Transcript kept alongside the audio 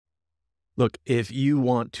Look, if you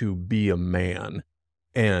want to be a man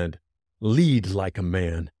and lead like a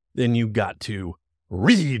man, then you got to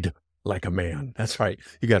read like a man. That's right.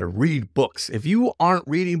 You got to read books. If you aren't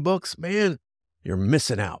reading books, man, you're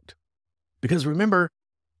missing out. Because remember,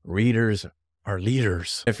 readers are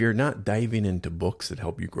leaders. If you're not diving into books that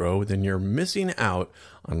help you grow, then you're missing out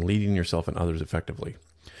on leading yourself and others effectively.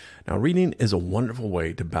 Now, reading is a wonderful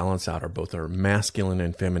way to balance out both our masculine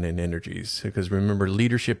and feminine energies. Because remember,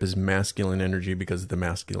 leadership is masculine energy because the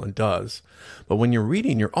masculine does. But when you're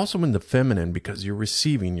reading, you're also in the feminine because you're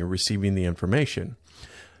receiving the information.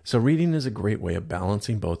 So reading is a great way of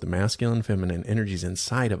balancing both the masculine and feminine energies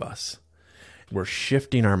inside of us. We're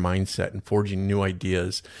shifting our mindset and forging new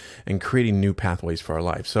ideas and creating new pathways for our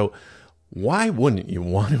life. So why wouldn't you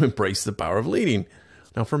want to embrace the power of leading?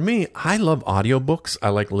 Now, for me, I love audiobooks. I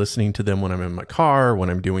like listening to them when I'm in my car, when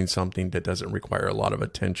I'm doing something that doesn't require a lot of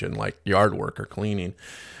attention, like yard work or cleaning.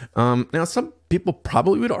 Now, some people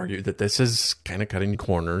probably would argue that this is kind of cutting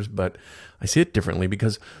corners, but I see it differently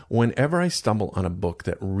because whenever I stumble on a book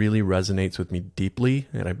that really resonates with me deeply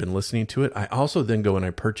and I've been listening to it, I also then go and I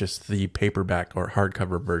purchase the paperback or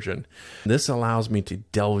hardcover version. This allows me to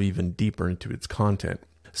delve even deeper into its content.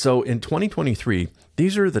 So in 2023,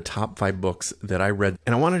 these are the top 5 books that I read,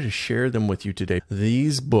 and I wanted to share them with you today.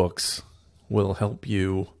 These books will help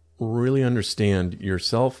you really understand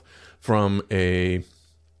yourself from a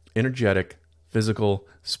energetic, physical,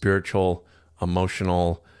 spiritual,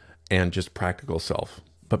 emotional, and just practical self.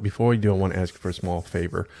 But before we do, I want to ask you for a small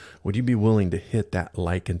favor. Would you be willing to hit that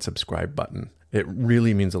like and subscribe button? It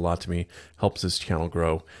really means a lot to me, helps this channel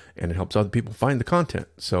grow, and it helps other people find the content.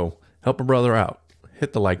 So help a brother out.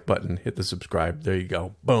 Hit the like button, hit the subscribe. There you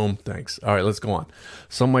go. Boom. Thanks. All right, let's go on.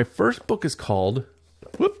 So my first book is called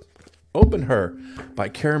Open Her by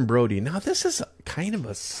Karen Brody. Now, this is kind of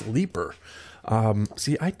a sleeper.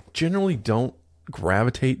 See, I generally don't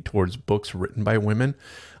gravitate towards books written by women.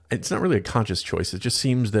 It's not really a conscious choice. It just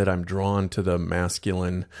seems that I'm drawn to the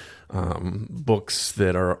masculine books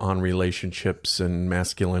that are on relationships and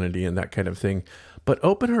masculinity and that kind of thing. But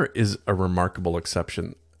Open Her is a remarkable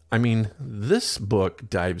exception. I mean, this book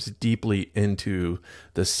dives deeply into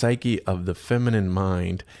the psyche of the feminine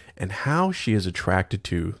mind and how she is attracted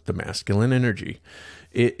to the masculine energy.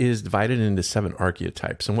 It is divided into 7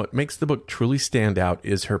 archetypes. And what makes the book truly stand out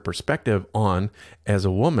is her perspective on, as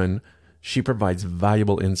a woman, she provides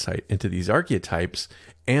valuable insight into these archetypes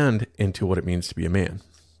and into what it means to be a man.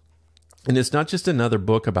 And it's not just another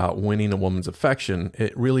book about winning a woman's affection.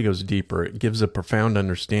 It really goes deeper. It gives a profound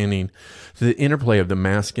understanding to the interplay of the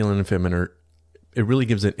masculine and feminine. It really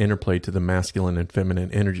gives an interplay to the masculine and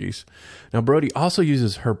feminine energies. Now, Brody also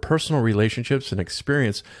uses her personal relationships and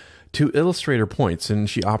experience to illustrate her points, and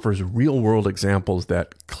she offers real-world examples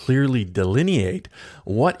that clearly delineate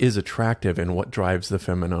what is attractive and what drives the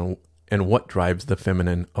feminine and what drives the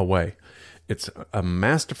feminine away. It's a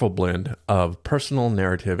masterful blend of personal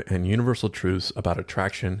narrative and universal truths about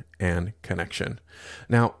attraction and connection.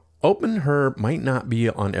 Now, Open Her might not be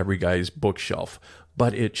on every guy's bookshelf,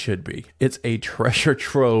 but it should be. It's a treasure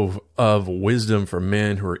trove of wisdom for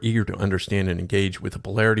men who are eager to understand and engage with the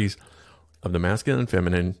polarities of the masculine and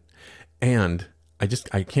feminine, and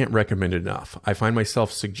I can't recommend it enough. I find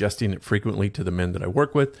myself suggesting it frequently to the men that I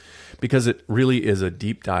work with because it really is a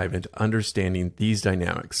deep dive into understanding these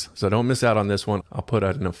dynamics. So don't miss out on this one. I'll put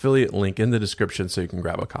out an affiliate link in the description so you can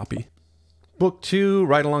grab a copy. Book 2,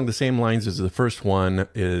 right along the same lines as the first one,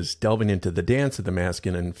 is delving into the dance of the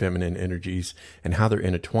masculine and feminine energies and how they're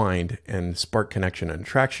intertwined and spark connection and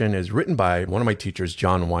attraction, is written by one of my teachers,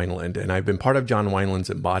 John Wineland. And I've been part of John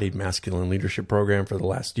Wineland's Embodied Masculine Leadership Program for the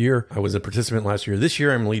last year. I was a participant last year. This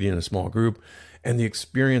year, I'm leading a small group. And the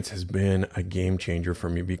experience has been a game changer for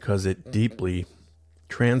me because it deeply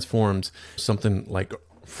transforms something like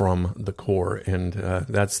From the Core. And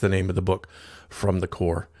that's the name of the book, From the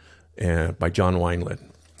Core. By John Wineland.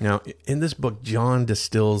 Now, in this book, John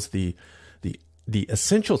distills the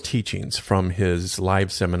essential teachings from his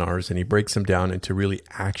live seminars, and he breaks them down into really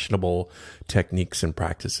actionable techniques and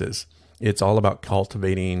practices. It's all about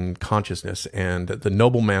cultivating consciousness and the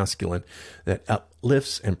noble masculine that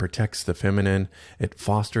uplifts and protects the feminine. It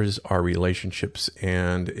fosters our relationships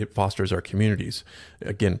and it fosters our communities.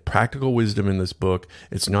 Again, practical wisdom in this book.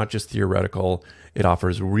 It's not just theoretical. It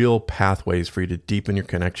offers real pathways for you to deepen your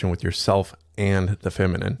connection with yourself and the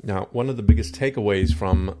feminine. Now, one of the biggest takeaways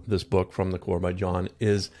from this book, From the Core by John,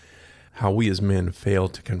 is how we as men fail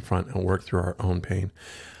to confront and work through our own pain.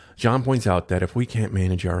 John points out that if we can't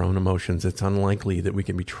manage our own emotions, it's unlikely that we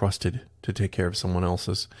can be trusted to take care of someone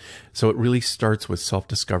else's. So it really starts with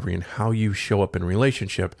self-discovery, and how you show up in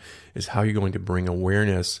relationship is how you're going to bring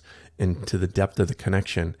awareness into the depth of the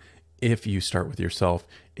connection if you start with yourself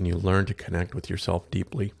and you learn to connect with yourself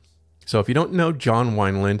deeply. So if you don't know John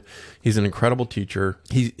Wineland, he's an incredible teacher.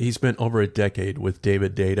 He spent over a decade with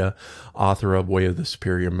David Deida, author of Way of the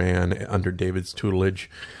Superior Man, under David's tutelage.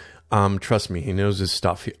 Trust me, he knows his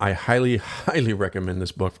stuff. I highly, highly recommend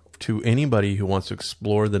this book to anybody who wants to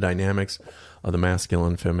explore the dynamics of the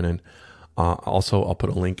masculine and feminine. Also, I'll put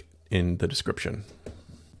a link in the description.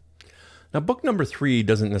 Now, book number 3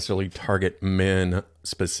 doesn't necessarily target men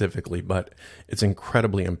specifically, but it's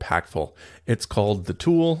incredibly impactful. It's called The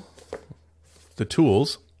Tools.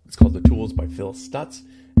 It's called The Tools by Phil Stutz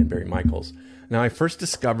and Barry Michaels. Now, I first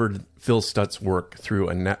discovered Phil Stutz's work through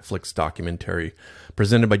a Netflix documentary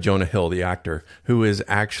presented by Jonah Hill, the actor, who is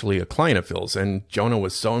actually a client of Phil's. And Jonah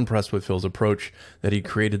was so impressed with Phil's approach that he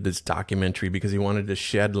created this documentary because he wanted to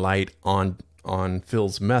shed light on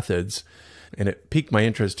Phil's methods. And it piqued my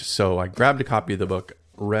interest, so I grabbed a copy of the book,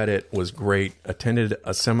 read it, was great, attended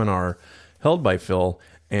a seminar held by Phil,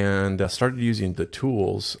 and started using the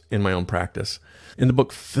tools in my own practice. In the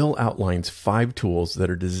book, Phil outlines 5 tools that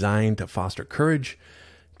are designed to foster courage,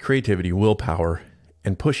 creativity, willpower,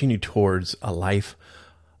 and pushing you towards a life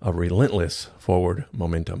of relentless forward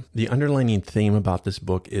momentum. The underlining theme about this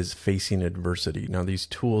book is facing adversity. Now, these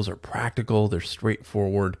tools are practical, they're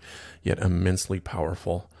straightforward, yet immensely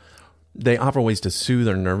powerful. They offer ways to soothe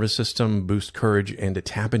our nervous system, boost courage, and to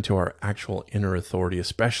tap into our actual inner authority,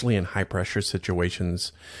 especially in high-pressure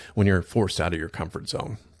situations when you're forced out of your comfort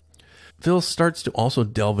zone. Phil starts to also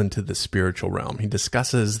delve into the spiritual realm. He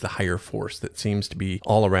discusses the higher force that seems to be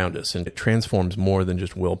all around us, and it transforms more than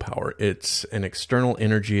just willpower. It's an external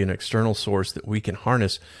energy, an external source that we can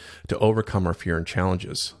harness to overcome our fear and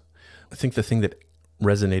challenges. I think the thing that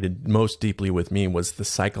resonated most deeply with me was the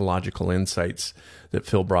psychological insights that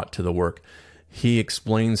Phil brought to the work. He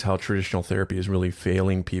explains how traditional therapy is really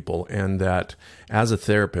failing people, and that as a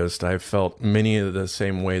therapist, I've felt many of the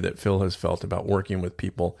same way that Phil has felt about working with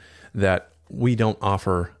people, that we don't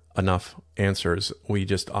offer enough answers. We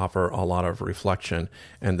just offer a lot of reflection,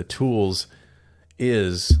 and The Tools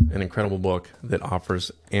is an incredible book that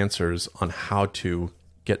offers answers on how to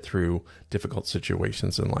get through difficult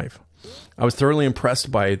situations in life. I was thoroughly impressed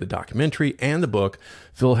by the documentary and the book.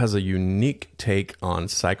 Phil has a unique take on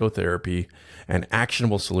psychotherapy and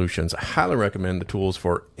actionable solutions. I highly recommend The Tools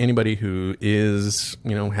for anybody who is,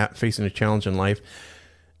 facing a challenge in life.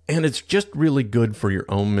 And it's just really good for your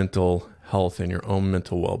own mental health and your own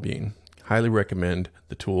mental well-being. Highly recommend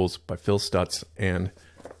The Tools by Phil Stutz and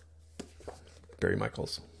Barry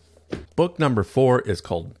Michaels. Book number 4 is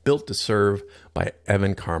called Built to Serve by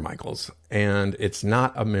Evan Carmichael. And it's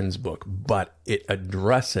not a men's book, but it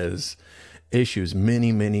addresses issues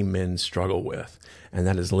many, many men struggle with, and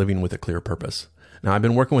that is living with a clear purpose. Now, I've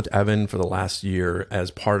been working with Evan for the last year as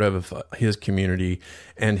part of his community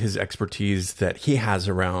and his expertise that he has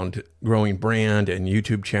around growing brand and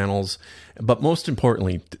YouTube channels, but most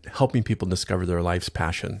importantly, helping people discover their life's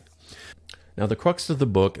passion. Now, the crux of the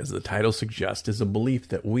book, as the title suggests, is a belief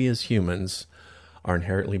that we as humans are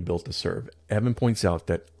inherently built to serve. Evan points out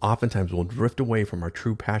that oftentimes we'll drift away from our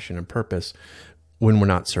true passion and purpose when we're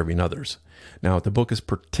not serving others. Now, the book is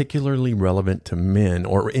particularly relevant to men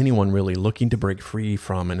or anyone really looking to break free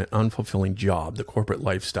from an unfulfilling job, the corporate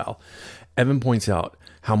lifestyle. Evan points out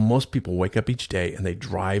how most people wake up each day and they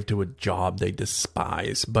drive to a job they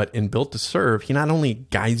despise. But in Built to Serve, he not only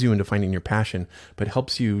guides you into finding your passion, but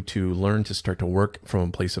helps you to learn to start to work from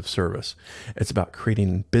a place of service. It's about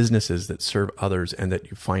creating businesses that serve others and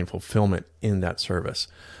that you find fulfillment in that service.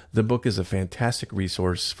 The book is a fantastic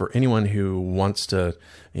resource for anyone who wants to,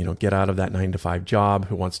 get out of that 9-to-5 job,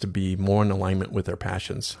 who wants to be more in alignment with their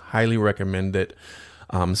passions. Highly recommend it.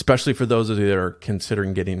 Especially for those of you that are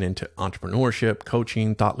considering getting into entrepreneurship,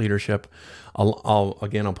 coaching, thought leadership. I'll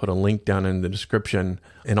put a link down in the description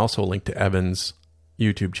and also a link to Evan's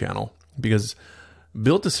YouTube channel, because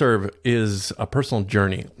Built to Serve is a personal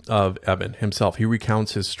journey of Evan himself. He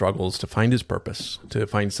recounts his struggles to find his purpose, to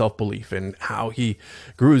find self-belief, and how he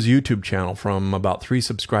grew his YouTube channel from about 3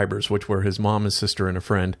 subscribers, which were his mom, his sister, and a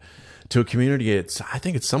friend, to a community. I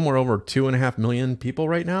think it's somewhere over 2.5 million people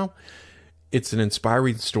right now. It's an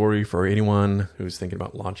inspiring story for anyone who's thinking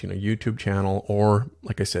about launching a YouTube channel or,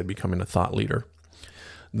 like I said, becoming a thought leader.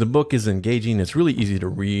 The book is engaging. It's really easy to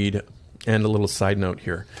read. And a little side note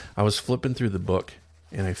here. I was flipping through the book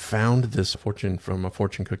and I found this fortune from a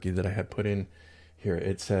fortune cookie that I had put in here.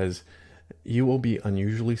 It says, "You will be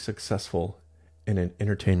unusually successful in an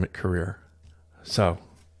entertainment career." So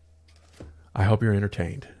I hope you're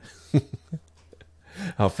entertained.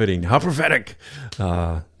 How fitting, how prophetic.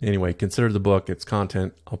 Anyway, consider the book, its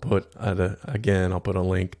content. I'll put a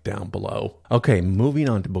link down below. Okay, moving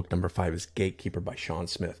on to book number 5 is Gatekeeper by Sean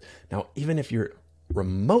Smith. Now, even if you're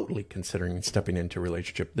remotely considering stepping into a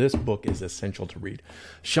relationship, this book is essential to read.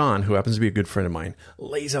 Sean, who happens to be a good friend of mine,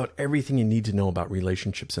 lays out everything you need to know about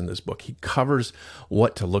relationships in this book. He covers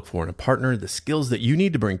what to look for in a partner, the skills that you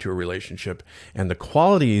need to bring to a relationship, and the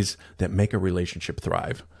qualities that make a relationship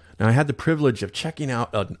thrive. Now, I had the privilege of checking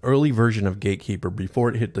out an early version of Gatekeeper before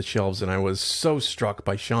it hit the shelves, and I was so struck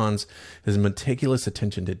by his meticulous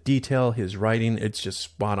attention to detail, his writing. It's just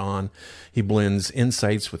spot on. He blends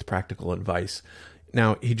insights with practical advice.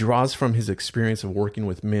 Now, he draws from his experience of working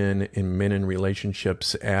with men in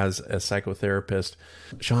relationships as a psychotherapist.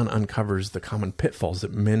 Sean uncovers the common pitfalls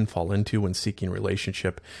that men fall into when seeking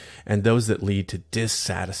relationship and those that lead to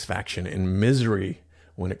dissatisfaction and misery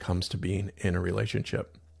when it comes to being in a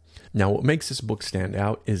relationship. Now, what makes this book stand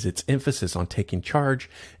out is its emphasis on taking charge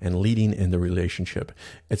and leading in the relationship.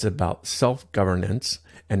 It's about self-governance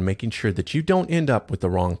and making sure that you don't end up with the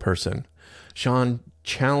wrong person. Sean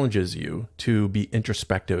challenges you to be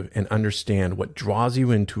introspective and understand what draws you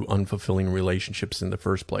into unfulfilling relationships in the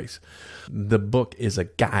first place. The book is a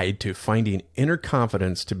guide to finding inner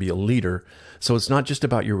confidence to be a leader. So it's not just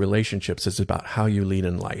about your relationships, it's about how you lead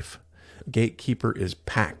in life. Gatekeeper is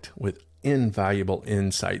packed with invaluable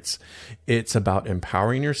insights. It's about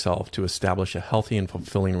empowering yourself to establish a healthy and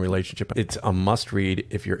fulfilling relationship. It's a must read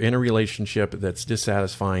if you're in a relationship that's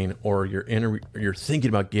dissatisfying or you're thinking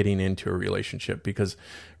about getting into a relationship, because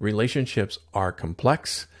relationships are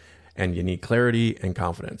complex and you need clarity and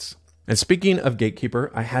confidence. And speaking of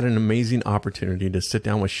Gatekeeper, I had an amazing opportunity to sit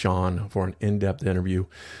down with Sean for an in-depth interview.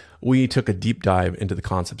 We took a deep dive into the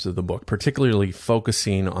concepts of the book, particularly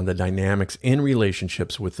focusing on the dynamics in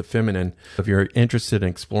relationships with the feminine. If you're interested in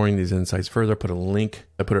exploring these insights further, I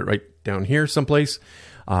put it right down here someplace.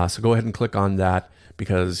 So go ahead and click on that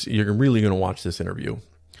because you're really going to watch this interview.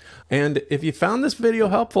 And if you found this video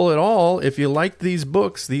helpful at all, if you like these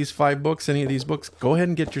books, these 5 books, any of these books, go ahead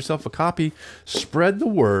and get yourself a copy, spread the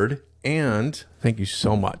word, and thank you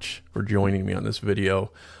so much for joining me on this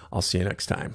video. I'll see you next time.